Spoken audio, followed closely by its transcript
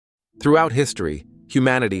Throughout history,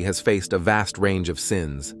 humanity has faced a vast range of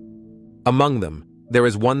sins. Among them, there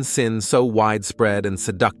is one sin so widespread and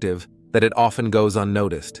seductive that it often goes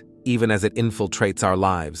unnoticed, even as it infiltrates our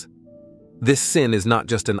lives. This sin is not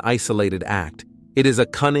just an isolated act, it is a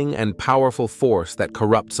cunning and powerful force that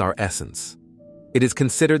corrupts our essence. It is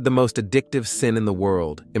considered the most addictive sin in the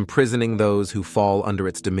world, imprisoning those who fall under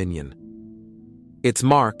its dominion. Its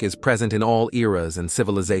mark is present in all eras and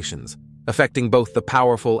civilizations, affecting both the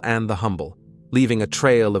powerful and the humble, leaving a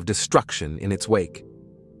trail of destruction in its wake.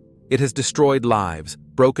 It has destroyed lives,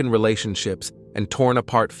 broken relationships, and torn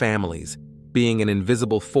apart families, being an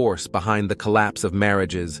invisible force behind the collapse of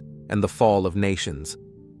marriages and the fall of nations.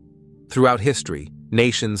 Throughout history,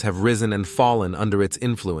 nations have risen and fallen under its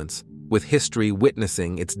influence, with history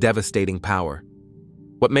witnessing its devastating power.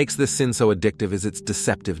 What makes this sin so addictive is its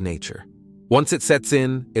deceptive nature. Once it sets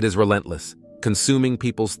in, it is relentless, consuming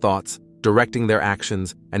people's thoughts, directing their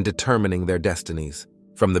actions, and determining their destinies.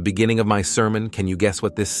 From the beginning of my sermon, can you guess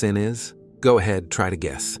what this sin is? Go ahead, try to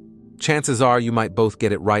guess. Chances are you might both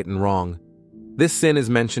get it right and wrong. This sin is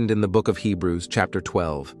mentioned in the book of Hebrews, chapter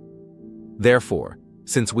 12. Therefore,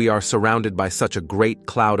 since we are surrounded by such a great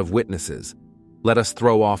cloud of witnesses, let us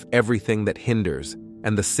throw off everything that hinders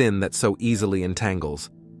and the sin that so easily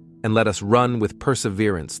entangles, and let us run with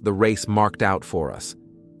perseverance the race marked out for us,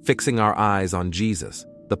 fixing our eyes on Jesus,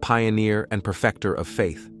 the pioneer and perfecter of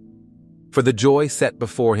faith. For the joy set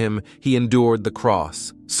before him, he endured the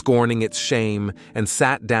cross, scorning its shame, and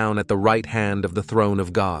sat down at the right hand of the throne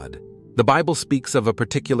of God. The Bible speaks of a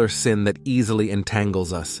particular sin that easily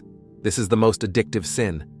entangles us. This is the most addictive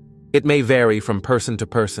sin. It may vary from person to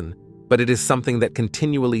person, but it is something that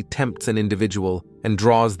continually tempts an individual and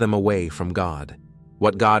draws them away from God.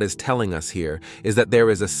 What God is telling us here is that there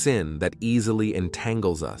is a sin that easily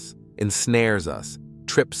entangles us, ensnares us,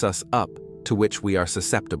 trips us up, to which we are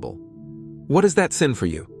susceptible. What is that sin for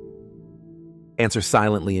you? Answer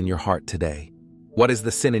silently in your heart today. What is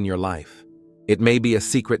the sin in your life? It may be a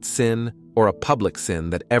secret sin or a public sin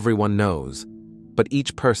that everyone knows, but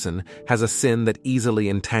each person has a sin that easily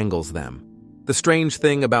entangles them. The strange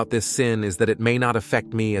thing about this sin is that it may not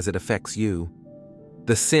affect me as it affects you.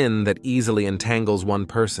 The sin that easily entangles one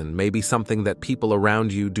person may be something that people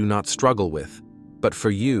around you do not struggle with, but for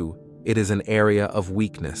you, it is an area of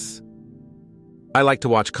weakness. I like to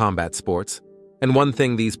watch combat sports, and one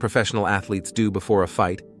thing these professional athletes do before a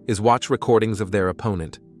fight is watch recordings of their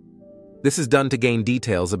opponent. This is done to gain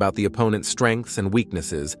details about the opponent's strengths and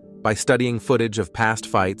weaknesses by studying footage of past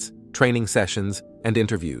fights, training sessions, and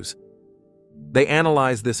interviews. They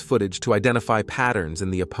analyze this footage to identify patterns in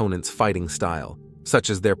the opponent's fighting style, such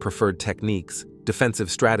as their preferred techniques, defensive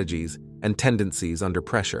strategies, and tendencies under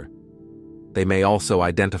pressure. They may also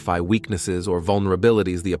identify weaknesses or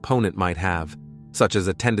vulnerabilities the opponent might have, such as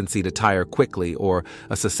a tendency to tire quickly or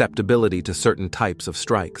a susceptibility to certain types of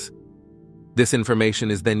strikes. This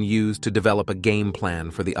information is then used to develop a game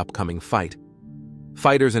plan for the upcoming fight.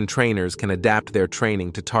 Fighters and trainers can adapt their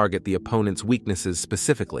training to target the opponent's weaknesses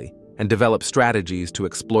specifically and develop strategies to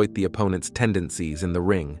exploit the opponent's tendencies in the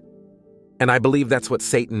ring. And I believe that's what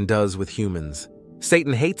Satan does with humans.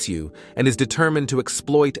 Satan hates you and is determined to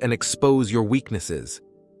exploit and expose your weaknesses.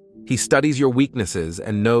 He studies your weaknesses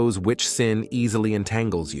and knows which sin easily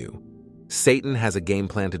entangles you. Satan has a game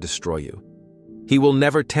plan to destroy you. He will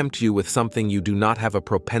never tempt you with something you do not have a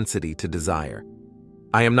propensity to desire.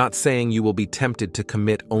 I am not saying you will be tempted to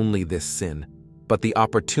commit only this sin, but the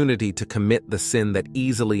opportunity to commit the sin that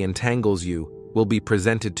easily entangles you will be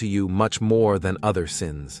presented to you much more than other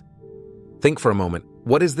sins. Think for a moment,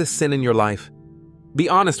 what is this sin in your life? Be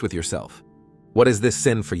honest with yourself. What is this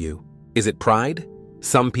sin for you? Is it pride?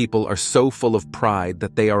 Some people are so full of pride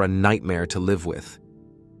that they are a nightmare to live with.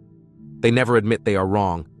 They never admit they are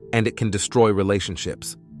wrong, and it can destroy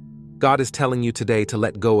relationships. God is telling you today to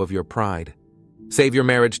let go of your pride. Save your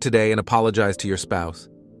marriage today and apologize to your spouse.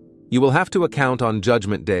 You will have to account on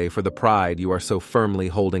Judgment Day for the pride you are so firmly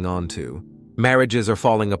holding on to. Marriages are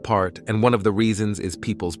falling apart, and one of the reasons is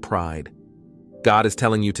people's pride. God is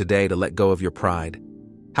telling you today to let go of your pride.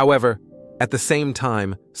 However, at the same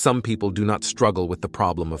time, some people do not struggle with the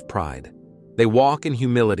problem of pride. They walk in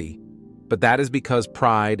humility, but that is because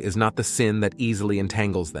pride is not the sin that easily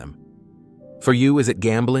entangles them. For you, is it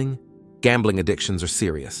gambling? Gambling addictions are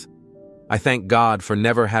serious. I thank God for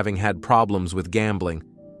never having had problems with gambling,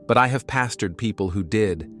 but I have pastored people who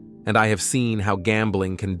did, and I have seen how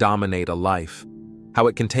gambling can dominate a life, how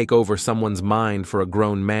it can take over someone's mind for a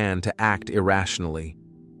grown man to act irrationally.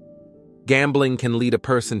 Gambling can lead a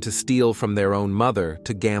person to steal from their own mother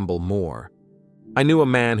to gamble more. I knew a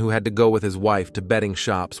man who had to go with his wife to betting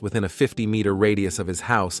shops within a 50-meter radius of his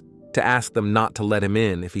house to ask them not to let him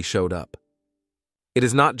in if he showed up. It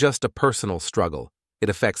is not just a personal struggle. It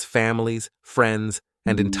affects families, friends,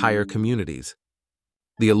 and entire communities.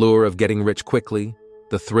 The allure of getting rich quickly,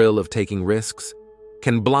 the thrill of taking risks,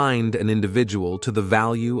 can blind an individual to the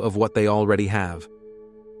value of what they already have.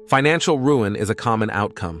 Financial ruin is a common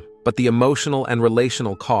outcome, but the emotional and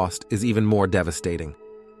relational cost is even more devastating.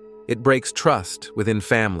 It breaks trust within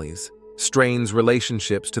families, strains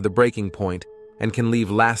relationships to the breaking point, and can leave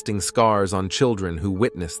lasting scars on children who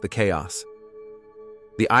witness the chaos.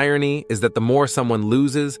 The irony is that the more someone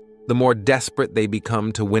loses, the more desperate they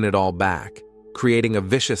become to win it all back, creating a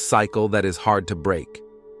vicious cycle that is hard to break.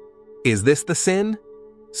 Is this the sin?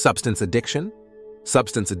 Substance addiction?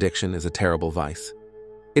 Substance addiction is a terrible vice.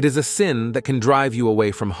 It is a sin that can drive you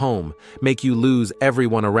away from home, make you lose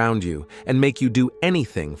everyone around you, and make you do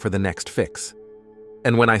anything for the next fix.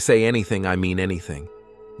 And when I say anything, I mean anything.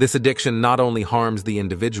 This addiction not only harms the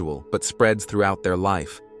individual, but spreads throughout their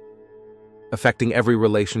life, affecting every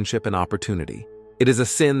relationship and opportunity. It is a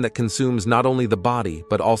sin that consumes not only the body,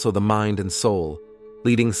 but also the mind and soul,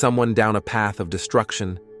 leading someone down a path of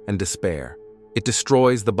destruction and despair. It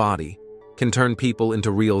destroys the body, can turn people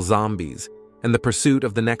into real zombies, and the pursuit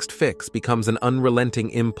of the next fix becomes an unrelenting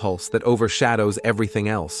impulse that overshadows everything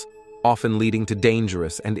else, often leading to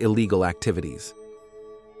dangerous and illegal activities.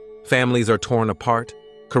 Families are torn apart,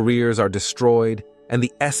 careers are destroyed, and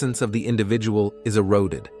the essence of the individual is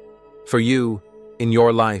eroded. For you, in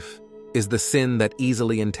your life, is the sin that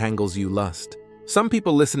easily entangles you lust. Some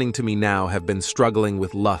people listening to me now have been struggling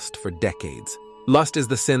with lust for decades. Lust is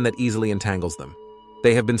the sin that easily entangles them.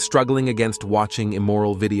 They have been struggling against watching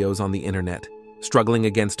immoral videos on the internet, struggling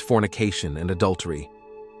against fornication and adultery.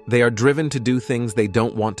 They are driven to do things they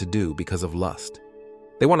don't want to do because of lust.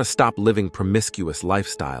 They want to stop living promiscuous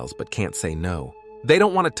lifestyles but can't say no. They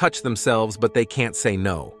don't want to touch themselves but they can't say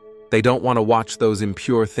no. They don't want to watch those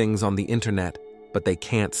impure things on the internet but they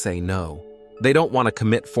can't say no. They don't want to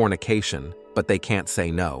commit fornication but they can't say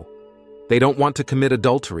no. They don't want to commit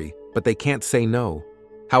adultery but they can't say no.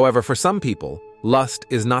 However, for some people, lust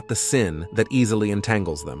is not the sin that easily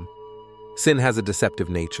entangles them. Sin has a deceptive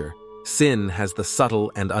nature. Sin has the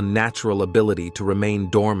subtle and unnatural ability to remain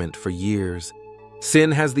dormant for years.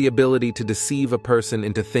 Sin has the ability to deceive a person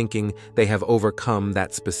into thinking they have overcome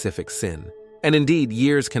that specific sin. And indeed,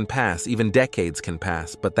 years can pass, even decades can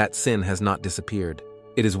pass, but that sin has not disappeared.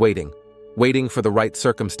 It is waiting for the right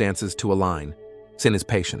circumstances to align. Sin is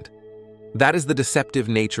patient. That is the deceptive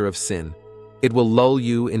nature of sin. It will lull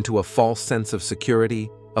you into a false sense of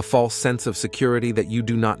security that you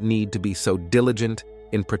do not need to be so diligent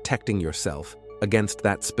in protecting yourself against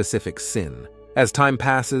that specific sin. As time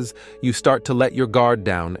passes, you start to let your guard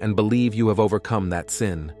down and believe you have overcome that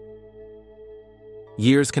sin.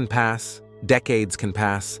 Years can pass, decades can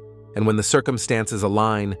pass, and when the circumstances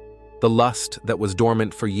align, the lust that was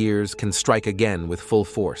dormant for years can strike again with full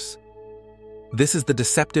force. This is the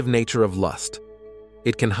deceptive nature of lust.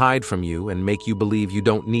 It can hide from you and make you believe you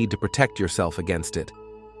don't need to protect yourself against it.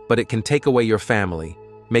 But it can take away your family,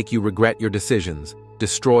 make you regret your decisions,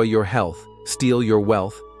 destroy your health, steal your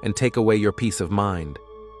wealth, and take away your peace of mind.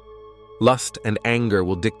 Lust and anger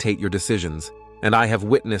will dictate your decisions, and I have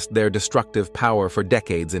witnessed their destructive power for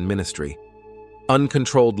decades in ministry.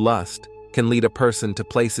 Uncontrolled lust can lead a person to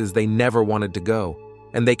places they never wanted to go,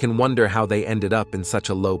 and they can wonder how they ended up in such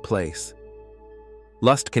a low place.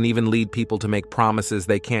 Lust can even lead people to make promises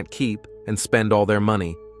they can't keep and spend all their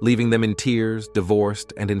money, leaving them in tears,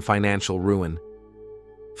 divorced, and in financial ruin.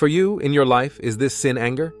 For you, in your life, is this sin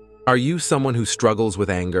anger? Are you someone who struggles with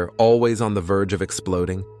anger, always on the verge of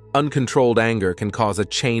exploding? Uncontrolled anger can cause a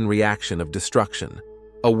chain reaction of destruction.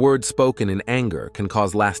 A word spoken in anger can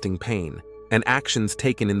cause lasting pain, and actions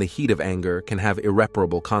taken in the heat of anger can have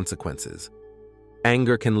irreparable consequences.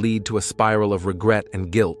 Anger can lead to a spiral of regret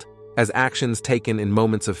and guilt, as actions taken in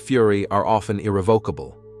moments of fury are often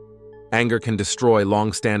irrevocable. Anger can destroy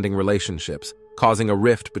long-standing relationships, causing a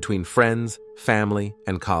rift between friends, family,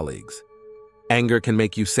 and colleagues. Anger can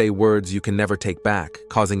make you say words you can never take back,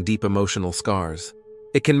 causing deep emotional scars.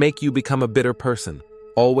 It can make you become a bitter person,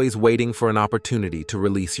 always waiting for an opportunity to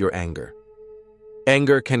release your anger.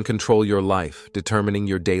 Anger can control your life, determining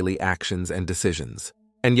your daily actions and decisions.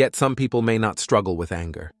 And yet some people may not struggle with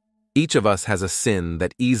anger. Each of us has a sin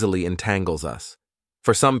that easily entangles us.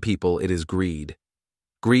 For some people, it is greed.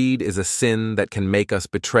 Greed is a sin that can make us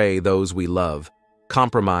betray those we love,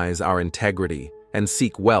 compromise our integrity, and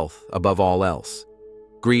seek wealth above all else.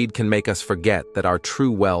 Greed can make us forget that our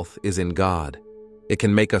true wealth is in God. It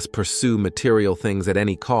can make us pursue material things at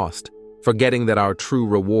any cost, forgetting that our true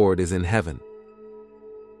reward is in heaven.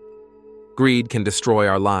 Greed can destroy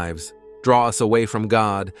our lives, draw us away from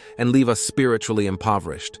God, and leave us spiritually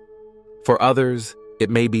impoverished. For others, it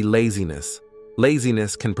may be laziness.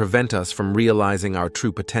 Laziness can prevent us from realizing our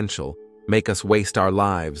true potential, make us waste our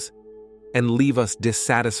lives, and leave us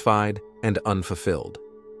dissatisfied and unfulfilled.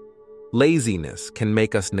 Laziness can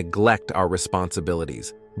make us neglect our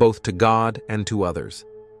responsibilities, both to God and to others.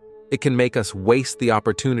 It can make us waste the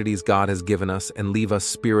opportunities God has given us and leave us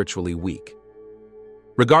spiritually weak.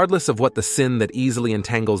 Regardless of what the sin that easily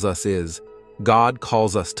entangles us is, God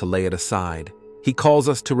calls us to lay it aside. He calls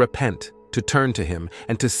us to repent, to turn to Him,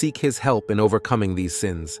 and to seek His help in overcoming these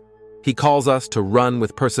sins. He calls us to run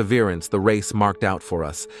with perseverance the race marked out for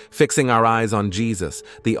us, fixing our eyes on Jesus,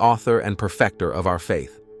 the author and perfecter of our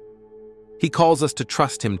faith. He calls us to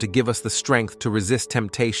trust Him to give us the strength to resist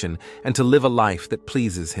temptation and to live a life that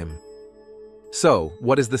pleases Him. So,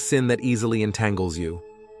 what is the sin that easily entangles you?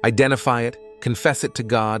 Identify it, confess it to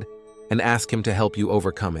God, and ask Him to help you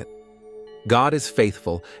overcome it. God is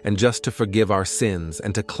faithful and just to forgive our sins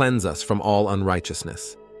and to cleanse us from all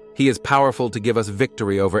unrighteousness. He is powerful to give us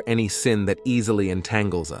victory over any sin that easily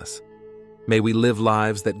entangles us. May we live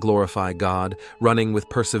lives that glorify God, running with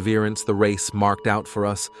perseverance the race marked out for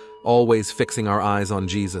us, always fixing our eyes on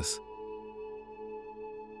Jesus.